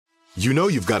You know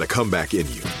you've got a comeback in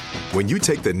you. When you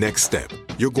take the next step,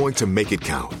 you're going to make it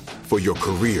count. For your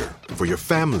career, for your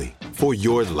family, for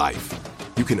your life.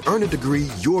 You can earn a degree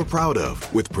you're proud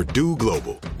of with Purdue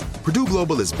Global. Purdue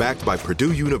Global is backed by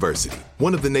Purdue University,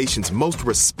 one of the nation's most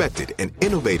respected and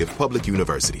innovative public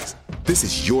universities. This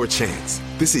is your chance.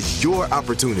 This is your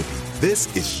opportunity.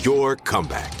 This is your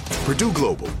comeback. Purdue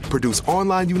Global, Purdue's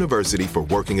online university for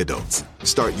working adults.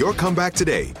 Start your comeback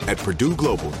today at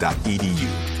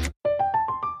purdueglobal.edu.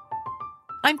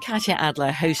 I'm Katya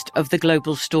Adler, host of The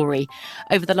Global Story.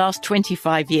 Over the last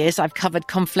 25 years, I've covered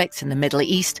conflicts in the Middle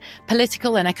East,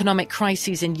 political and economic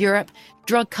crises in Europe,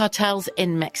 drug cartels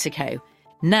in Mexico.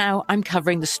 Now I'm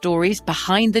covering the stories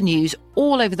behind the news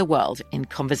all over the world in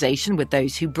conversation with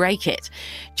those who break it.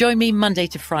 Join me Monday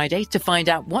to Friday to find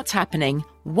out what's happening,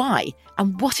 why,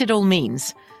 and what it all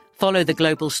means. Follow The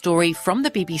Global Story from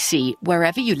the BBC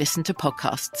wherever you listen to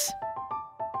podcasts.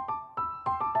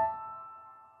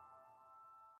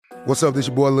 What's up, this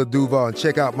your boy Lil Duval, and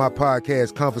check out my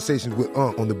podcast, Conversations with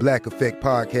Unc, on the Black Effect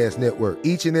Podcast Network.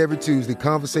 Each and every Tuesday,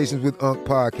 Conversations with Unc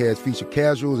podcast feature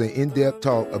casuals and in-depth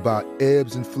talk about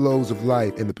ebbs and flows of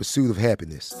life and the pursuit of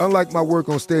happiness. Unlike my work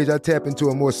on stage, I tap into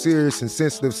a more serious and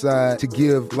sensitive side to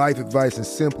give life advice and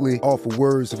simply offer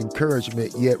words of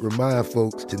encouragement, yet remind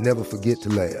folks to never forget to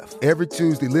laugh. Every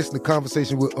Tuesday, listen to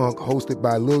Conversations with Unc, hosted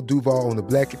by Lil Duval on the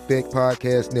Black Effect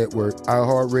Podcast Network,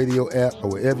 iHeartRadio app, or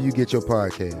wherever you get your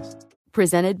podcasts.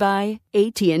 Presented by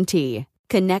AT&T.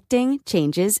 Connecting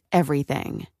changes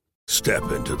everything.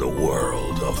 Step into the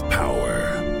world of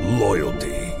power,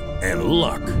 loyalty, and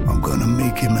luck. I'm gonna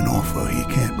make him an offer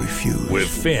he can't refuse. With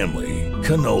family,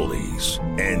 cannolis,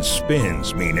 and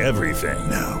spins mean everything.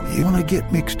 Now, you wanna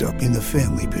get mixed up in the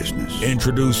family business.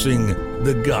 Introducing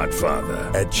The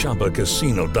Godfather at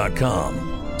ChumbaCasino.com.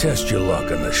 Test your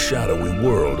luck in the shadowy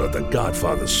world of The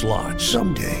Godfather slot.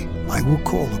 Someday, I will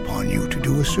call upon you to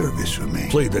do a service for me.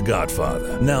 Play The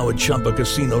Godfather, now at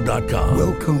ChumbaCasino.com.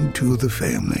 Welcome to the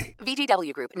family.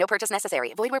 VGW Group. No purchase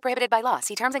necessary. Void where prohibited by law.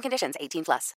 See terms and conditions.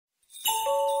 18+.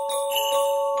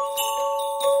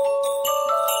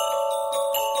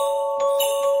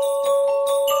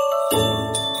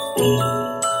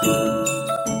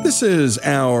 This is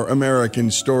Our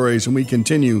American Stories, and we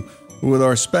continue with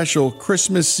our special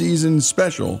Christmas season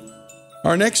special.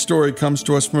 Our next story comes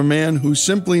to us from a man who's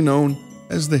simply known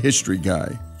as the History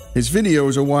Guy. His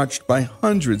videos are watched by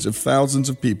hundreds of thousands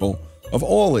of people of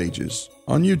all ages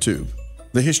on YouTube.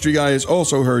 The History Guy is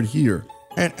also heard here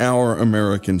at Our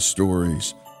American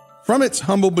Stories. From its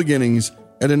humble beginnings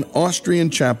at an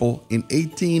Austrian chapel in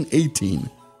 1818,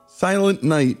 Silent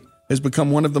Night has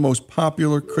become one of the most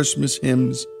popular Christmas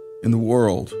hymns in the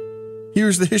world.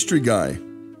 Here's the History Guy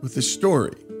with the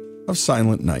story of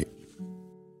Silent Night.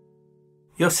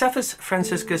 Josephus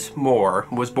Franciscus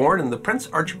Mohr was born in the Prince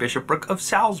Archbishopric of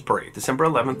Salisbury, December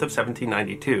 11th of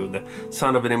 1792, the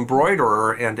son of an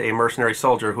embroiderer and a mercenary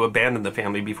soldier who abandoned the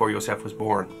family before Joseph was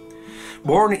born.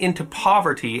 Born into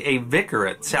poverty, a vicar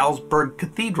at Salzburg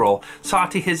Cathedral saw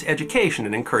to his education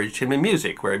and encouraged him in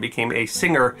music, where he became a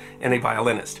singer and a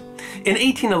violinist. In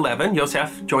 1811,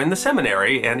 Joseph joined the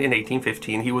seminary, and in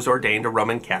 1815 he was ordained a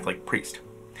Roman Catholic priest.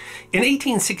 In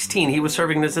 1816, he was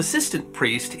serving as assistant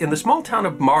priest in the small town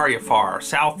of Mariafar,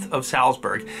 south of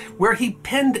Salzburg, where he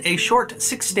penned a short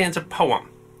 6-stanza poem.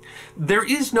 There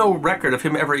is no record of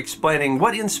him ever explaining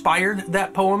what inspired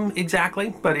that poem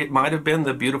exactly, but it might have been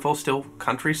the beautiful still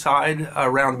countryside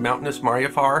around mountainous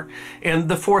Mariafar, and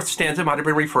the 4th stanza might have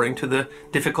been referring to the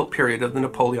difficult period of the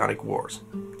Napoleonic Wars.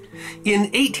 In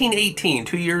 1818,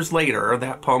 2 years later,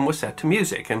 that poem was set to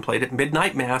music and played at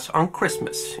midnight mass on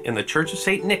Christmas in the Church of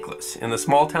St. Nicholas in the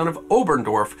small town of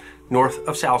Oberndorf, north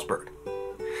of Salzburg.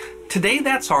 Today,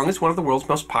 that song is one of the world's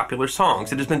most popular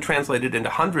songs. It has been translated into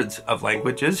hundreds of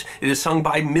languages. It is sung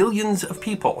by millions of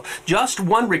people. Just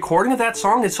one recording of that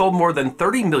song has sold more than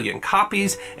 30 million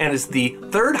copies and is the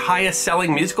 3rd highest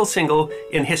selling musical single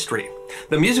in history.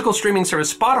 The musical streaming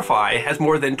service Spotify has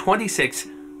more than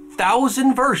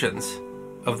 26,000 versions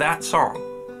of that song.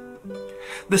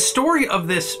 The story of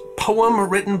this poem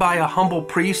written by a humble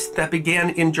priest that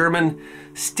began in German,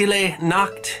 Stille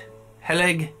Nacht,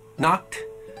 Heilige Nacht,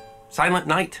 Silent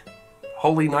Night,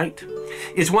 Holy Night,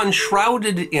 is one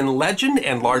shrouded in legend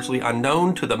and largely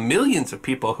unknown to the millions of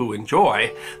people who enjoy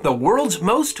the world's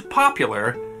most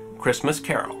popular Christmas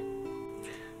carol.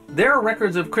 There are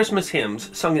records of Christmas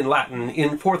hymns sung in Latin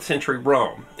in 4th century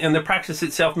Rome, and the practice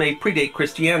itself may predate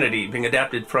Christianity, being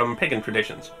adapted from pagan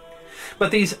traditions.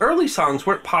 But these early songs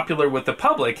weren't popular with the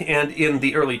public, and in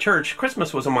the early church,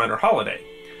 Christmas was a minor holiday.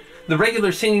 The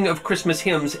regular singing of Christmas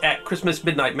hymns at Christmas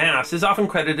midnight mass is often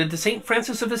credited to St.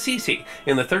 Francis of Assisi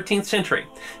in the 13th century,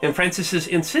 and Francis's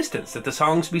insistence that the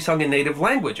songs be sung in native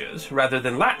languages rather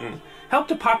than Latin helped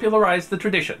to popularize the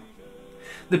tradition.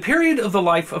 The period of the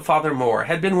life of Father Moore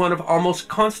had been one of almost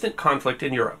constant conflict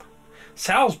in Europe.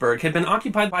 Salzburg had been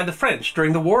occupied by the French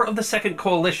during the War of the Second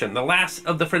Coalition, the last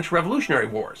of the French Revolutionary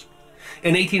Wars.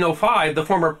 In 1805, the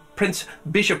former Prince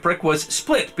Bishopric was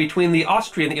split between the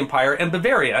Austrian Empire and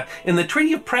Bavaria in the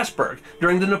Treaty of Pressburg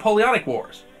during the Napoleonic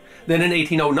Wars. Then in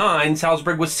 1809,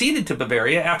 Salzburg was ceded to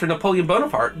Bavaria after Napoleon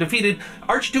Bonaparte defeated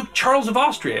Archduke Charles of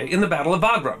Austria in the Battle of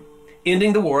Wagram,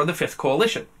 ending the War of the Fifth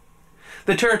Coalition.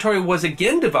 The territory was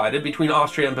again divided between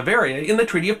Austria and Bavaria in the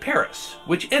Treaty of Paris,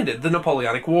 which ended the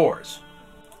Napoleonic Wars.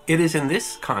 It is in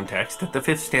this context that the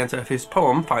fifth stanza of his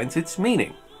poem finds its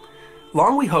meaning.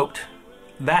 Long we hoped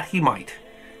that he might,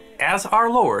 as our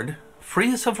Lord,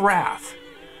 free us of wrath,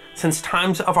 since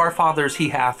times of our fathers he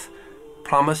hath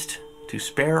promised to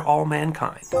spare all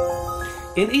mankind.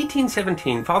 In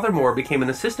 1817, Father Moore became an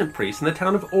assistant priest in the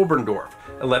town of Oberndorf,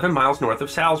 11 miles north of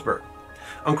Salzburg.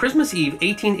 On Christmas Eve,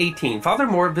 1818, Father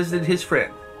Moore visited his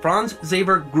friend, Franz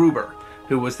Xaver Gruber,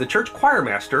 who was the church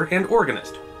choirmaster and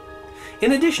organist.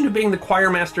 In addition to being the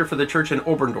choirmaster for the church in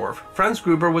Oberndorf, Franz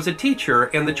Gruber was a teacher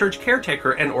and the church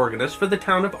caretaker and organist for the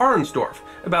town of Arnsdorf,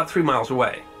 about 3 miles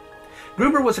away.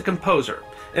 Gruber was a composer,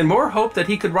 and Moore hoped that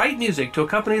he could write music to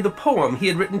accompany the poem he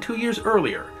had written 2 years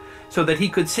earlier, so that he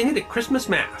could sing it at Christmas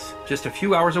Mass, just a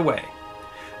few hours away.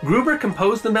 Gruber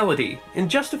composed the melody in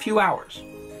just a few hours.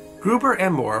 Gruber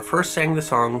and Moore first sang the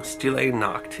song Stille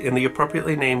Nacht in the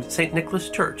appropriately named St. Nicholas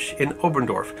Church in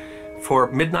Oberndorf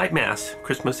for Midnight Mass,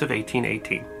 Christmas of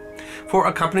 1818. For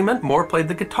accompaniment, Moore played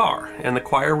the guitar, and the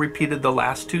choir repeated the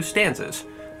last 2 stanzas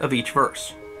of each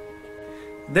verse.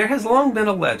 There has long been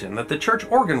a legend that the church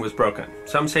organ was broken.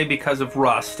 Some say because of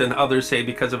rust, and others say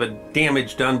because of a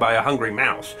damage done by a hungry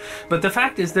mouse. But the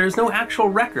fact is there is no actual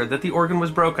record that the organ was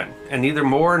broken, and neither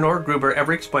Moore nor Gruber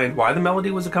ever explained why the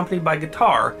melody was accompanied by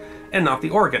guitar and not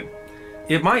the organ.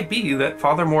 It might be that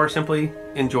Father Moore simply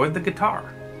enjoyed the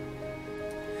guitar.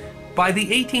 By the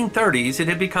 1830s, it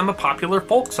had become a popular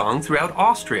folk song throughout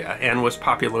Austria and was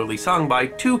popularly sung by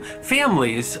 2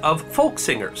 families of folk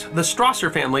singers, the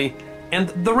Strasser family and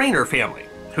the Rainer family,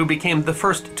 who became the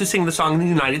first to sing the song in the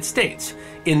United States,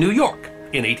 in New York,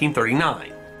 in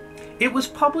 1839. It was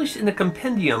published in a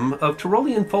compendium of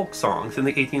Tyrolean folk songs in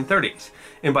the 1830s,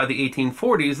 and by the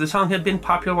 1840s the song had been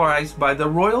popularized by the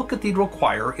Royal Cathedral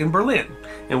Choir in Berlin,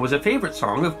 and was a favorite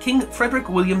song of King Frederick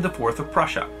William IV of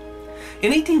Prussia.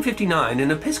 In 1859,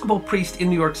 an Episcopal priest in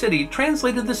New York City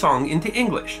translated the song into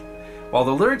English. While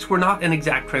the lyrics were not an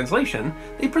exact translation,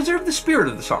 they preserved the spirit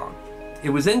of the song. It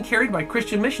was then carried by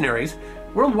Christian missionaries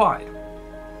worldwide.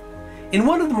 In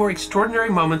one of the more extraordinary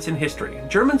moments in history,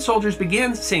 German soldiers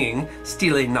began singing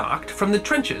Stille Nacht from the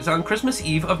trenches on Christmas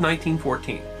Eve of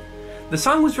 1914. The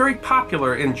song was very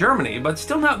popular in Germany, but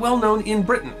still not well known in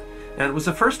Britain, and it was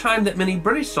the first time that many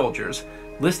British soldiers,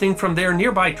 listening from their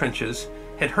nearby trenches,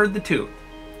 had heard the tune.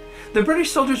 The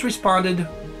British soldiers responded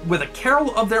with a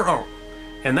carol of their own,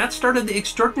 and that started the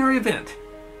extraordinary event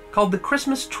called the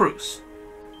Christmas Truce.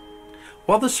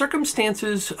 While the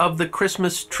circumstances of the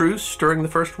Christmas truce during the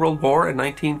First World War in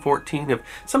 1914 have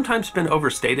sometimes been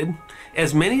overstated,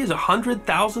 as many as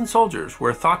 100,000 soldiers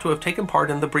were thought to have taken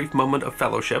part in the brief moment of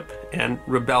fellowship and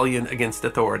rebellion against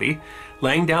authority,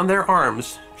 laying down their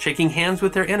arms, shaking hands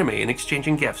with their enemy, and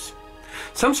exchanging gifts.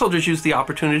 Some soldiers used the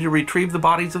opportunity to retrieve the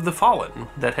bodies of the fallen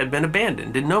that had been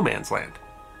abandoned in no man's land.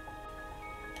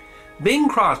 Bing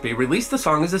Crosby released the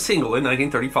song as a single in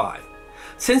 1935.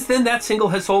 Since then, that single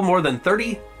has sold more than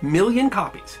 30 million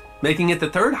copies, making it the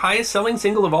 3rd highest selling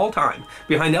single of all time,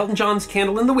 behind Elton John's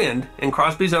Candle in the Wind and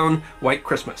Crosby's own White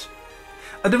Christmas.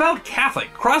 A devout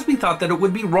Catholic, Crosby thought that it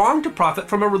would be wrong to profit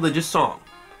from a religious song.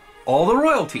 All the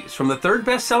royalties from the 3rd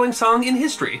best-selling song in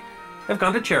history have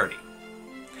gone to charity.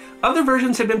 Other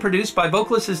versions have been produced by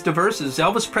vocalists as diverse as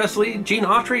Elvis Presley, Gene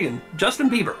Autry, and Justin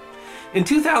Bieber. In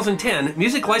 2010,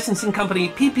 music licensing company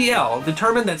PPL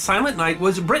determined that Silent Night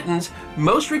was Britain's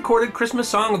most recorded Christmas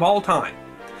song of all time.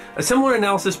 A similar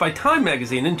analysis by Time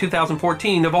magazine in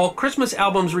 2014 of all Christmas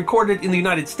albums recorded in the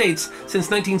United States since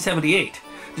 1978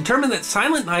 determined that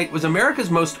Silent Night was America's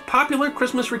most popular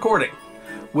Christmas recording,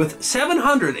 with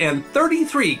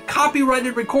 733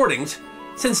 copyrighted recordings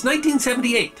since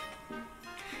 1978.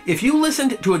 If you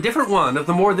listened to a different one of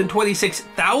the more than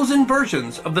 26,000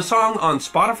 versions of the song on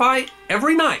Spotify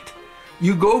every night,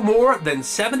 you go more than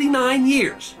 79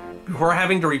 years before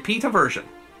having to repeat a version.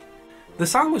 The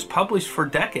song was published for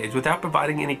decades without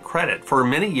providing any credit. For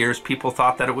many years, people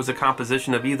thought that it was a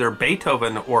composition of either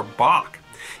Beethoven or Bach.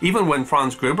 Even when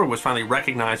Franz Gruber was finally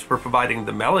recognized for providing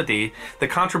the melody, the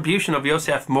contribution of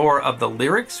Joseph Mohr of the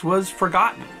lyrics was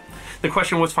forgotten. The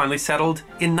question was finally settled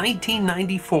in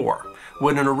 1994,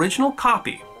 when an original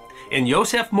copy, in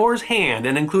Joseph Mohr's hand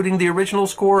and including the original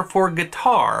score for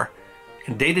guitar,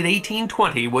 and dated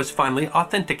 1820, was finally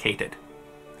authenticated.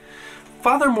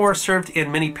 Father Mohr served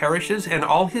in many parishes and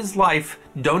all his life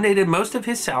donated most of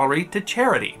his salary to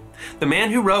charity. The man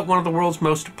who wrote one of the world's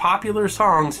most popular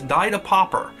songs died a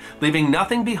pauper, leaving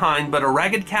nothing behind but a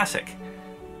ragged cassock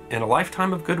and a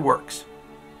lifetime of good works.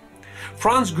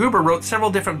 Franz Gruber wrote several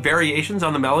different variations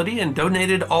on the melody and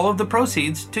donated all of the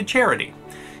proceeds to charity.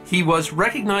 He was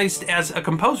recognized as a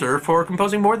composer for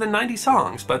composing more than 90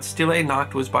 songs, but Stille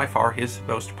Nacht was by far his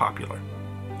most popular.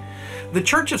 The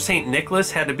Church of St.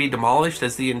 Nicholas had to be demolished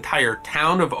as the entire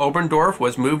town of Oberndorf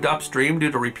was moved upstream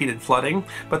due to repeated flooding,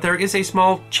 but there is a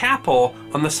small chapel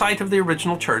on the site of the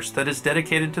original church that is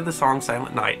dedicated to the song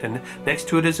Silent Night, and next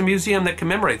to it is a museum that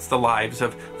commemorates the lives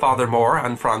of Father Mohr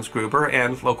and Franz Gruber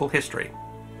and local history.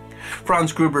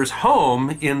 Franz Gruber's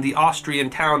home in the Austrian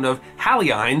town of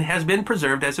Hallein has been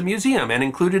preserved as a museum, and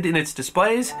included in its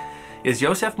displays is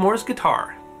Joseph Mohr's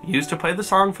guitar, used to play the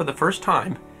song for the first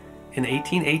time in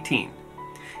 1818.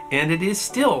 And it is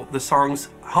still the song's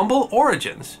humble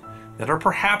origins that are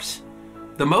perhaps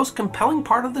the most compelling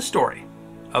part of the story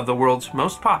of the world's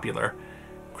most popular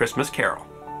Christmas carol.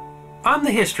 I'm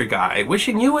the History Guy,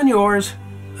 wishing you and yours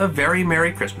a very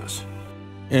Merry Christmas.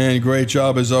 And great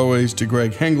job, as always, to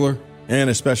Greg Hengler. And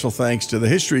a special thanks to the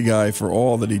History Guy for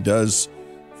all that he does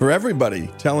for everybody,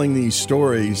 telling these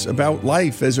stories about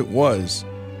life as it was.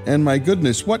 And my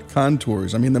goodness, what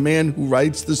contours. I mean, the man who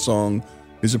writes the song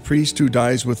is a priest who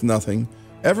dies with nothing.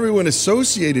 Everyone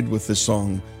associated with the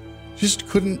song just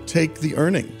couldn't take the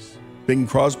earnings. Bing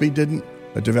Crosby didn't.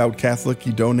 A devout Catholic,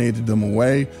 he donated them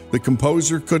away. The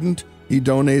composer couldn't. He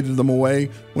donated them away.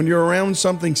 When you're around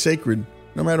something sacred,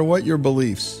 no matter what your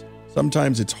beliefs,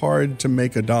 sometimes it's hard to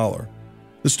make a dollar.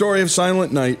 The story of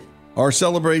Silent Night, our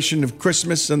celebration of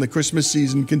Christmas and the Christmas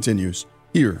season, continues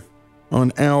here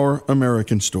on Our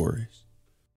American Stories.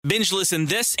 Binge listen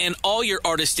this and all your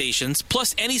artist stations,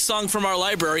 plus any song from our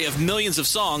library of millions of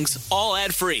songs, all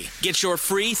ad-free. Get your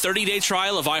free 30-day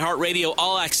trial of iHeartRadio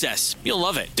All Access. You'll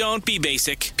love it. Don't be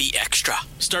basic, be extra.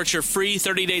 Start your free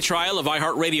 30-day trial of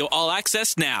iHeartRadio All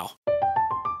Access now.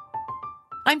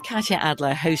 I'm Katya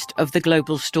Adler, host of The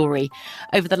Global Story.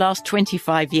 Over the last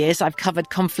 25 years, I've covered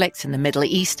conflicts in the Middle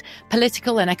East,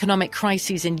 political and economic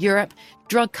crises in Europe,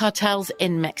 drug cartels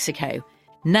in Mexico.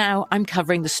 Now I'm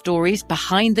covering the stories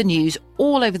behind the news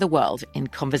all over the world in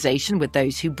conversation with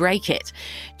those who break it.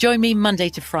 Join me Monday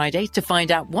to Friday to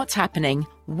find out what's happening,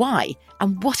 why,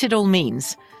 and what it all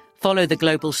means. Follow The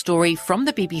Global Story from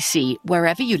the BBC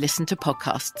wherever you listen to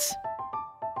podcasts.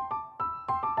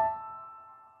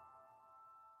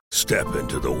 Step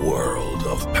into the world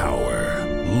of power,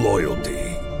 loyalty,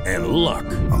 and luck.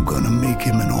 I'm gonna make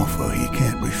him an offer he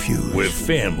can't refuse. With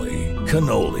family,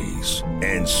 cannolis,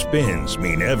 and spins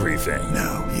mean everything.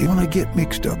 Now, you wanna get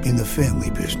mixed up in the family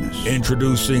business.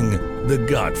 Introducing The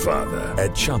Godfather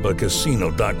at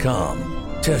ChumbaCasino.com.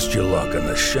 Test your luck in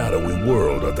the shadowy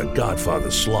world of The Godfather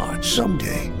slot.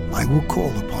 Someday, I will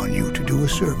call upon you to do a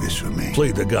service for me.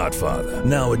 Play The Godfather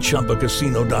now at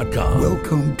ChumbaCasino.com.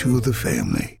 Welcome to the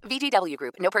family. VGW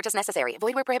Group. No purchase necessary.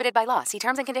 Void where prohibited by law. See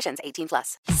terms and conditions.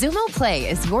 18+. Xumo Play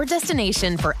is your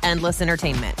destination for endless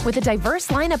entertainment. With a diverse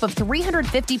lineup of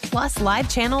 350-plus live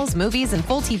channels, movies, and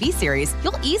full TV series,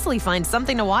 you'll easily find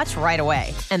something to watch right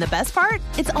away. And the best part?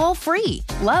 It's all free.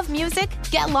 Love music?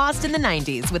 Get lost in the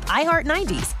 90s with iHeart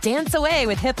 90s. Dance away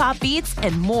with hip-hop beats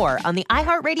and more on the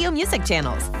iHeartRadio music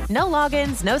channels. No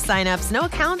logins, no signups, no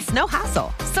accounts, no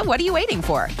hassle. So what are you waiting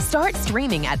for? Start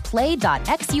streaming at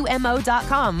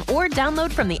play.xumo.com or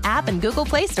download from the app and Google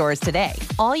Play stores today.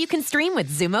 All you can stream with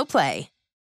Xumo Play.